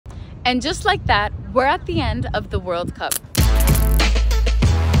And just like that, we're at the end of the World Cup.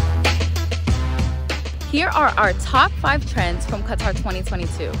 Here are our top 5 trends from Qatar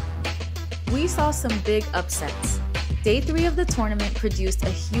 2022. We saw some big upsets. Day 3 of the tournament produced a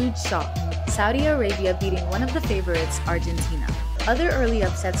huge shock, Saudi Arabia beating one of the favorites, Argentina. Other early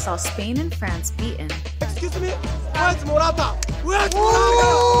upsets saw Spain and France beaten. Excuse me, where's Morata?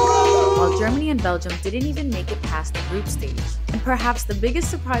 While Germany and Belgium didn't even make it past the group stage. And perhaps the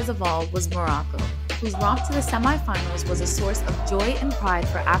biggest surprise of all was Morocco, whose romp to the semi-finals was a source of joy and pride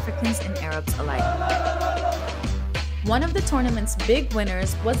for Africans and Arabs alike. One of the tournament's big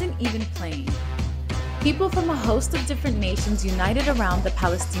winners wasn't even playing. People from a host of different nations united around the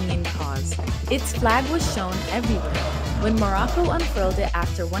Palestinian cause. Its flag was shown everywhere. When Morocco unfurled it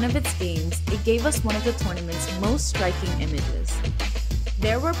after one of its games, it gave us one of the tournament's most striking images.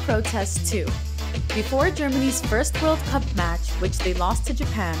 There were protests too. Before Germany's first World Cup match, which they lost to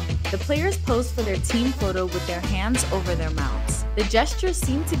Japan, the players posed for their team photo with their hands over their mouths. The gesture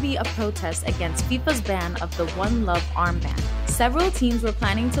seemed to be a protest against FIFA's ban of the One Love armband. Several teams were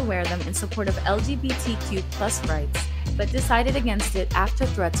planning to wear them in support of LGBTQ+ rights, but decided against it after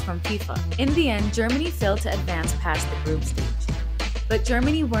threats from FIFA. In the end, Germany failed to advance past the group stage. But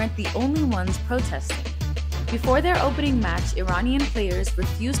Germany weren't the only ones protesting. Before their opening match, Iranian players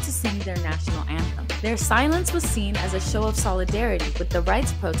refused to sing their national anthem. Their silence was seen as a show of solidarity with the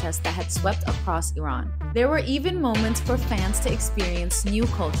rights protests that had swept across Iran. There were even moments for fans to experience new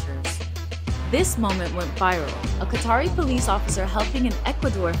cultures. This moment went viral, a Qatari police officer helping an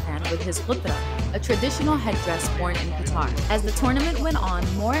Ecuador fan with his ghutra, a traditional headdress worn in Qatar. As the tournament went on,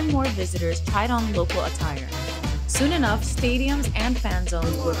 more and more visitors tried on local attire. Soon enough, stadiums and fan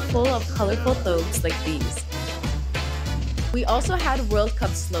zones were full of colorful thobes like these. We also had World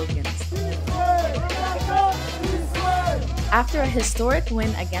Cup slogans. After a historic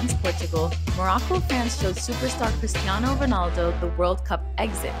win against Portugal, Morocco fans showed superstar Cristiano Ronaldo the World Cup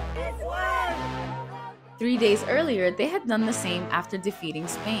exit. 3 days earlier, they had done the same after defeating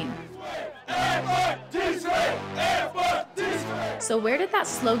Spain. So where did that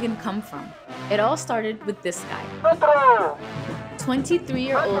slogan come from? It all started with this guy.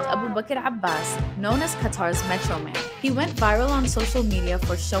 23-year-old Abu Bakr Abbas, known as Qatar's Metro Man. He went viral on social media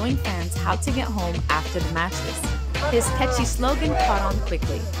for showing fans how to get home after the matches. His catchy slogan caught on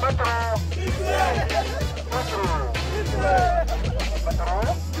quickly.